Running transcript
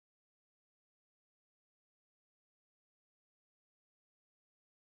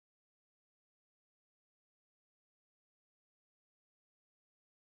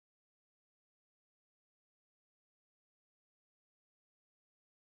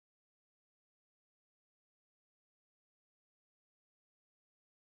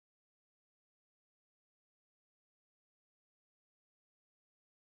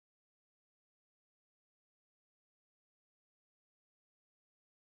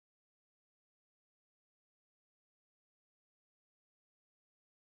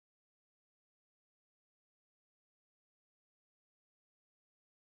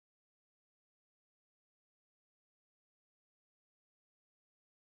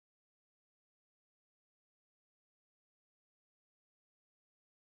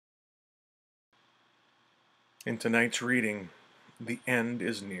In tonight's reading, the end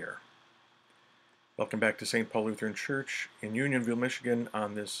is near. Welcome back to St. Paul Lutheran Church in Unionville, Michigan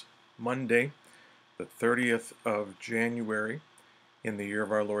on this Monday, the 30th of January in the year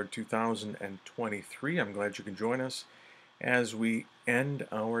of our Lord 2023. I'm glad you can join us as we end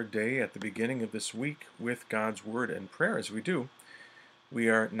our day at the beginning of this week with God's Word and prayer. As we do, we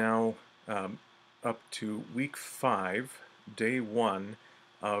are now up to week 5, day 1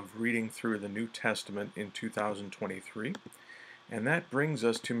 of reading through the New Testament in 2023. And that brings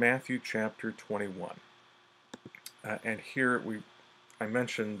us to Matthew chapter 21. And here I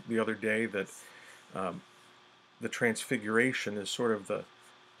mentioned the other day that the Transfiguration is sort of the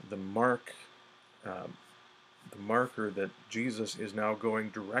marker that Jesus is now going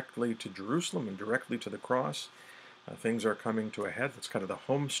directly to Jerusalem and directly to the cross. Things are coming to a head. That's kind of the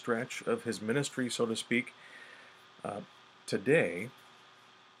home stretch of his ministry, so to speak. Today,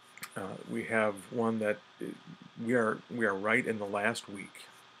 we have one that we are right in the last week.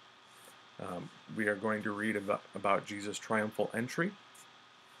 We are going to read about Jesus' triumphal entry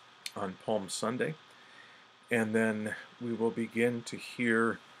on Palm Sunday, and then we will begin to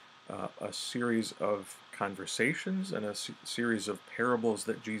hear a series of conversations and a series of parables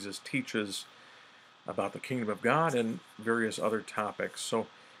that Jesus teaches about the kingdom of God and various other topics. So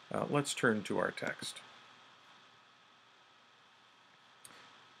let's turn to our text.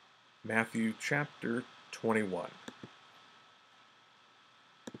 Matthew chapter 21.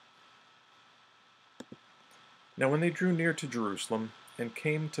 Now when they drew near to Jerusalem and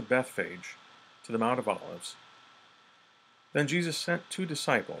came to Bethphage, to the Mount of Olives, then Jesus sent 2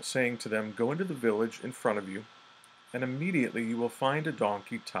 disciples, saying to them, Go into the village in front of you, and immediately you will find a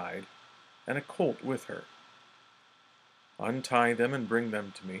donkey tied, and a colt with her. Untie them and bring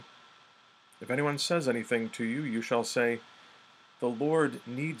them to me. If anyone says anything to you, you shall say, The Lord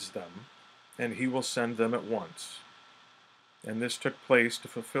needs them, and he will send them at once. And this took place to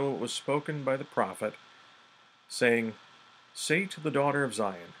fulfill what was spoken by the prophet, saying, Say to the daughter of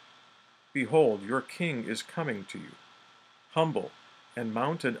Zion, Behold, your king is coming to you, humble and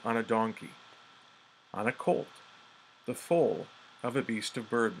mounted on a donkey, on a colt, the foal of a beast of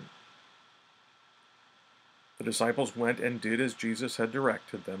burden. The disciples went and did as Jesus had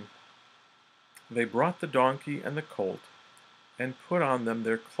directed them. They brought the donkey and the colt, and put on them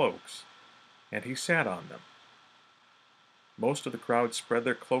their cloaks, and he sat on them. Most of the crowd spread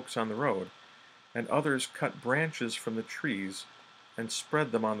their cloaks on the road, and others cut branches from the trees and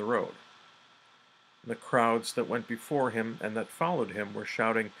spread them on the road. The crowds that went before him and that followed him were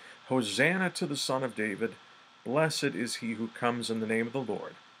shouting, Hosanna to the Son of David! Blessed is he who comes in the name of the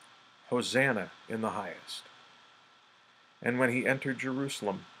Lord! Hosanna in the highest! And when he entered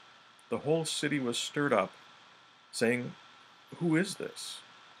Jerusalem, the whole city was stirred up, saying, Who is this?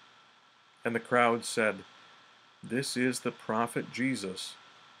 And the crowd said, This is the prophet Jesus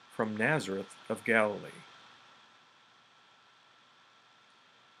from Nazareth of Galilee.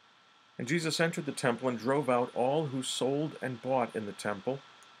 And Jesus entered the temple and drove out all who sold and bought in the temple,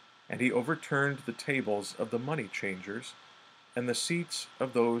 and he overturned the tables of the money changers and the seats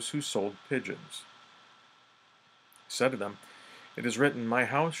of those who sold pigeons. He said to them, It is written, My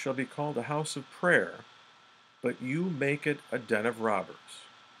house shall be called a house of prayer, but you make it a den of robbers.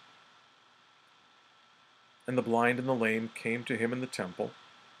 And the blind and the lame came to him in the temple,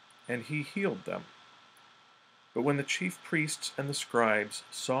 and he healed them. But when the chief priests and the scribes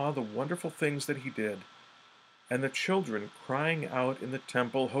saw the wonderful things that he did, and the children crying out in the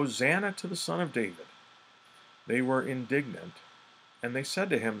temple, Hosanna to the Son of David, they were indignant, and they said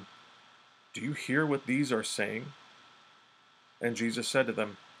to him, Do you hear what these are saying? And Jesus said to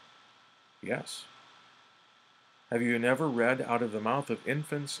them, Yes. Have you never read, Out of the mouth of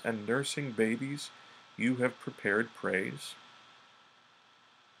infants and nursing babies you have prepared praise?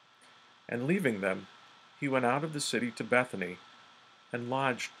 And leaving them, he went out of the city to Bethany and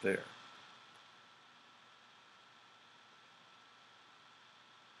lodged there.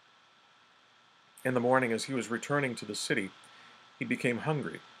 In the morning, as he was returning to the city, he became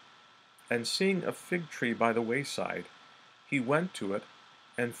hungry, and seeing a fig tree by the wayside, he went to it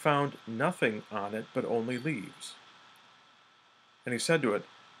and found nothing on it but only leaves. And he said to it,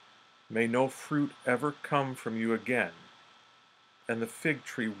 May no fruit ever come from you again. And the fig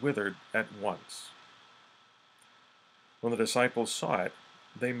tree withered at once. When the disciples saw it,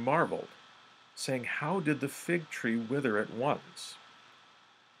 they marveled, saying, How did the fig tree wither at once?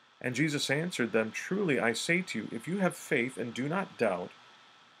 And Jesus answered them, Truly I say to you, if you have faith and do not doubt,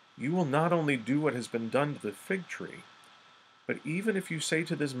 you will not only do what has been done to the fig tree, but even if you say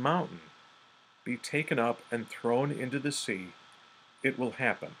to this mountain, Be taken up and thrown into the sea, it will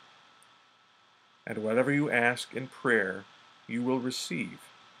happen. And whatever you ask in prayer, you will receive,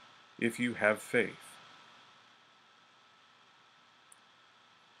 if you have faith.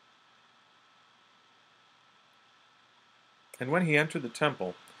 And when he entered the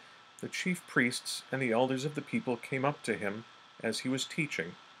temple, the chief priests and the elders of the people came up to him as he was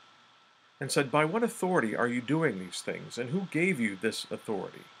teaching, and said, "By what authority are you doing these things, and who gave you this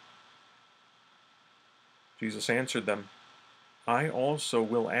authority?" Jesus answered them, "I also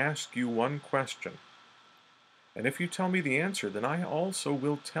will ask you one question, and if you tell me the answer, then I also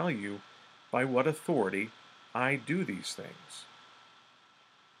will tell you by what authority I do these things.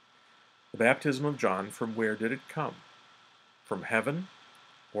 The baptism of John, from where did it come? From heaven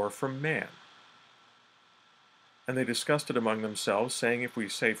or from man?" And they discussed it among themselves, saying, "If we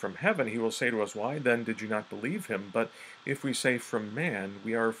say from heaven, he will say to us, 'Why then did you not believe him?' But if we say from man,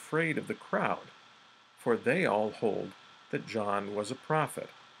 we are afraid of the crowd, for they all hold that John was a prophet."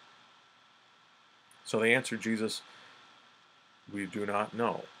 So they answered Jesus, "We do not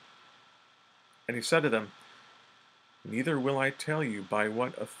know." And he said to them, "Neither will I tell you by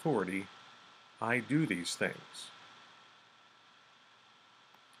what authority I do these things."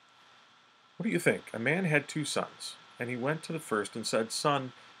 What do you think? A man had 2 sons, and he went to the first and said,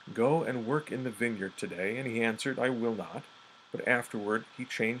 "Son, go and work in the vineyard today." And he answered, "I will not." But afterward he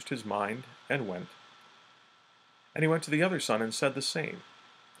changed his mind and went. And he went to the other son and said the same.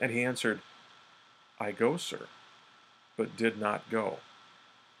 And he answered, "I go, sir," but did not go.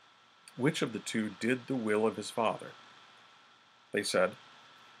 Which of the two did the will of his father? They said,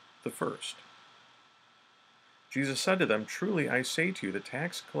 "The first." Jesus said to them, "Truly I say to you, the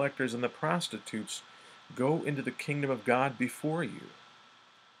tax collectors and the prostitutes go into the kingdom of God before you.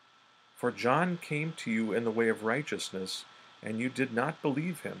 For John came to you in the way of righteousness, and you did not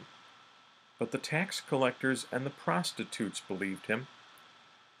believe him. But the tax collectors and the prostitutes believed him.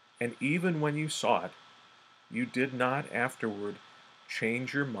 And even when you saw it, you did not afterward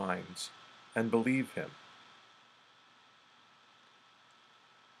change your minds and believe him."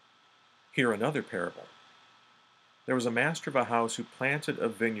 Hear another parable. There was a master of a house who planted a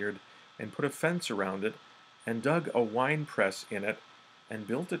vineyard and put a fence around it and dug a winepress in it and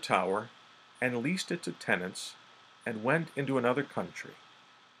built a tower and leased it to tenants and went into another country.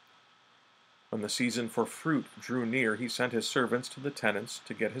 When the season for fruit drew near, he sent his servants to the tenants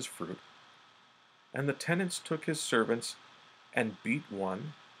to get his fruit. And the tenants took his servants and beat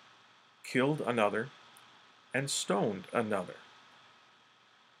one, killed another, and stoned another.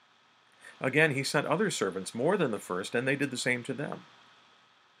 Again, he sent other servants, more than the first, and they did the same to them.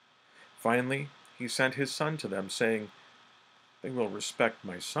 Finally, he sent his son to them, saying, "They will respect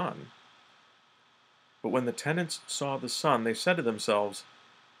my son." But when the tenants saw the son, they said to themselves,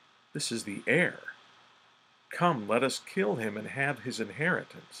 "This is the heir. Come, let us kill him and have his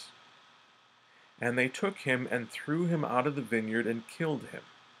inheritance." And they took him and threw him out of the vineyard and killed him.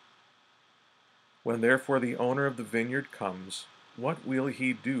 When therefore the owner of the vineyard comes, what will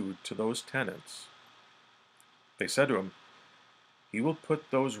he do to those tenants? They said to him, "He will put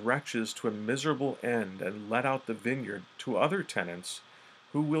those wretches to a miserable end and let out the vineyard to other tenants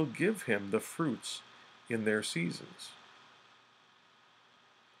who will give him the fruits in their seasons."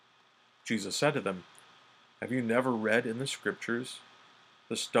 Jesus said to them, "Have you never read in the Scriptures,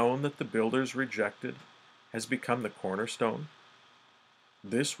 'The stone that the builders rejected has become the cornerstone'?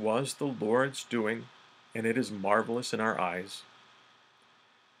 This was the Lord's doing, and it is marvelous in our eyes.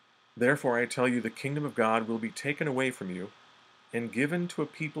 Therefore I tell you, the kingdom of God will be taken away from you and given to a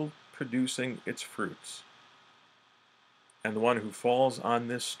people producing its fruits. And the one who falls on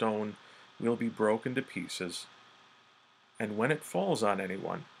this stone will be broken to pieces, and when it falls on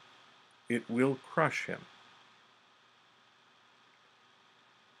anyone, it will crush him."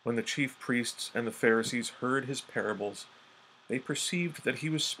 When the chief priests and the Pharisees heard his parables, they perceived that he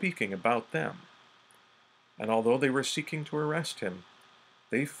was speaking about them. And although they were seeking to arrest him,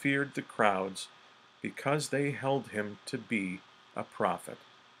 they feared the crowds because they held him to be a prophet.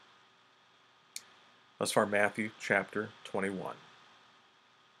 Thus far, Matthew chapter 21.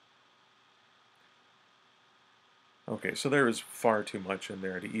 Okay, so there is far too much in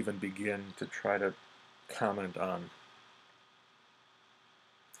there to even begin to try to comment on.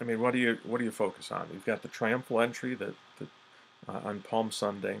 I mean, what do you focus on? You've got the triumphal entry on Palm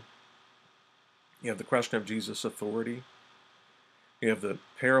Sunday. You have the question of Jesus' authority. You have the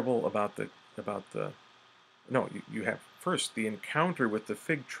parable about the no. You have first the encounter with the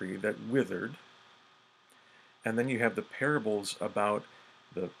fig tree that withered, and then you have the parables about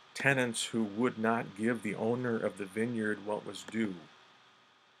the tenants who would not give the owner of the vineyard what was due.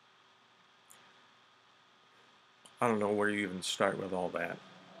 I don't know where you even start with all that.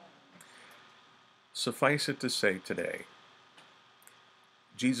 Suffice it to say today,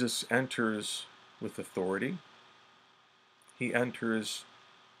 Jesus enters with authority. He enters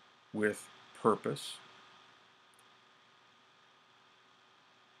with purpose.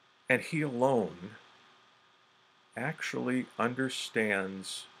 And he alone actually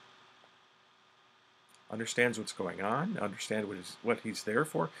understands what's going on, understands what he's there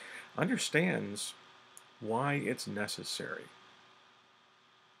for, understands why it's necessary.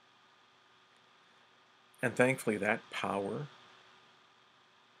 And thankfully, that power,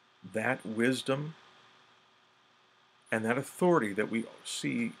 that wisdom, and that authority that we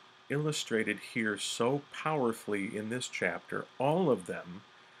see illustrated here so powerfully in this chapter, all of them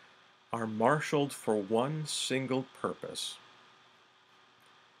are marshaled for one single purpose,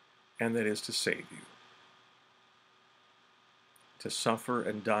 and that is to save you, to suffer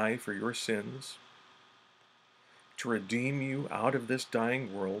and die for your sins, to redeem you out of this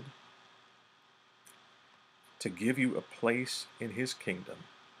dying world, to give you a place in his kingdom.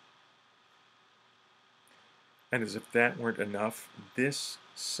 And as if that weren't enough, this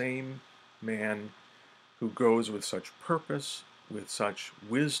same man who goes with such purpose, with such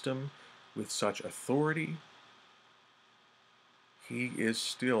wisdom, with such authority, he is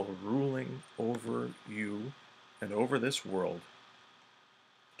still ruling over you and over this world,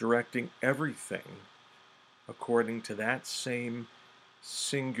 directing everything according to that same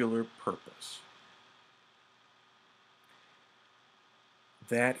singular purpose.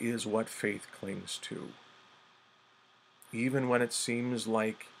 That is what faith clings to. Even when it seems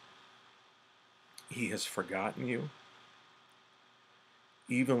like he has forgotten you,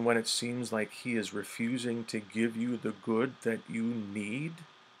 even when it seems like he is refusing to give you the good that you need,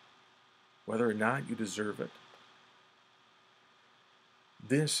 whether or not you deserve it.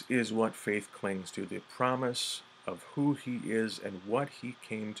 This is what faith clings to, the promise of who he is and what he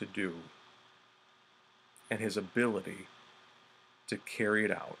came to do, and his ability to carry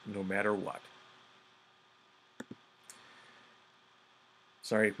it out no matter what.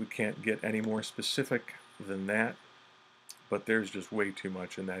 Sorry if we can't get any more specific than that, but there's just way too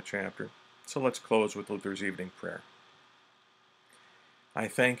much in that chapter. So let's close with Luther's evening prayer. I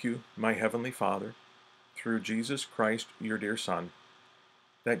thank you, my heavenly Father, through Jesus Christ, your dear Son,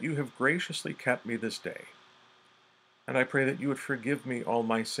 that you have graciously kept me this day. And I pray that you would forgive me all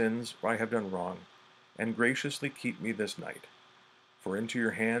my sins where I have done wrong, and graciously keep me this night. For into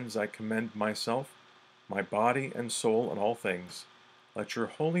your hands I commend myself, my body and soul, and all things. Let your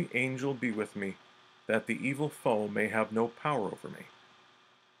holy angel be with me, that the evil foe may have no power over me.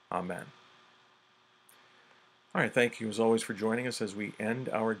 Amen. All right, thank you as always for joining us as we end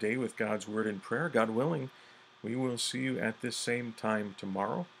our day with God's Word and prayer. God willing, we will see you at this same time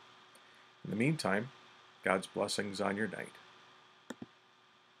tomorrow. In the meantime, God's blessings on your night.